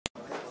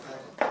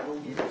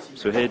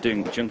So we're here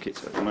doing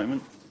junkets at the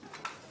moment.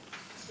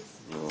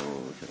 Oh,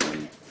 look at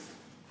them.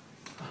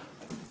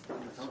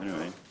 So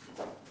anyway,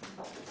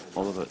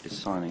 Oliver is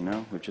signing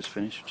now. We've just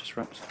finished, just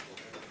wrapped.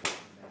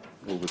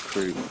 All the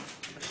crew.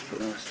 Let's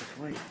put all that stuff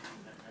away.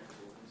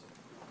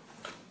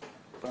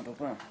 Blah, blah,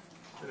 blah.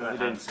 Look at that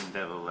dancing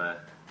devil there.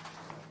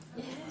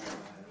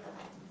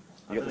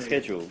 You got the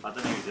schedule? I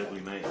don't know who's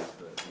ugly mate is,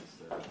 but it's...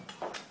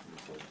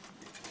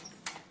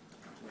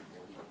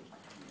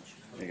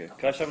 There you go.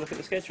 Can I just have a look at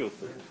the schedule?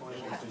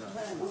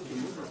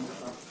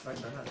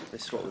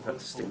 This is what we've had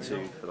to stick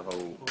to for the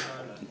whole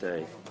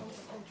day.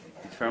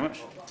 Thanks very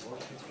much.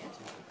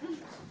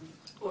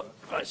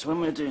 Right, so when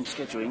we're doing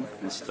scheduling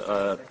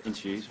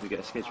interviews, we get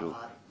a schedule.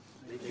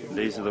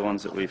 These are the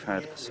ones that we've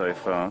had so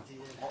far.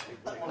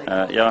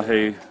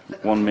 Yahoo,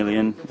 1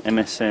 million.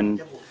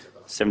 MSN,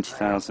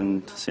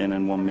 70,000.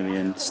 CNN, 1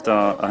 million.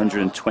 Star,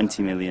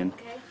 120 million.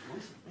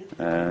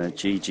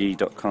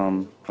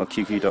 GG.com or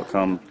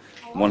QQ.com,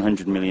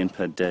 100 million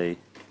per day.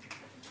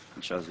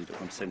 And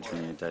Shazzy.com, 70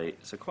 million a day.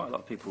 So quite a lot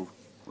of people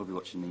will be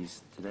watching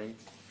these today.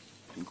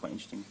 It's been quite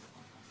interesting.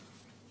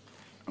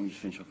 I'm going to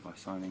finish off by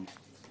signing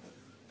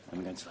and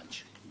we're going to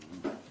lunch.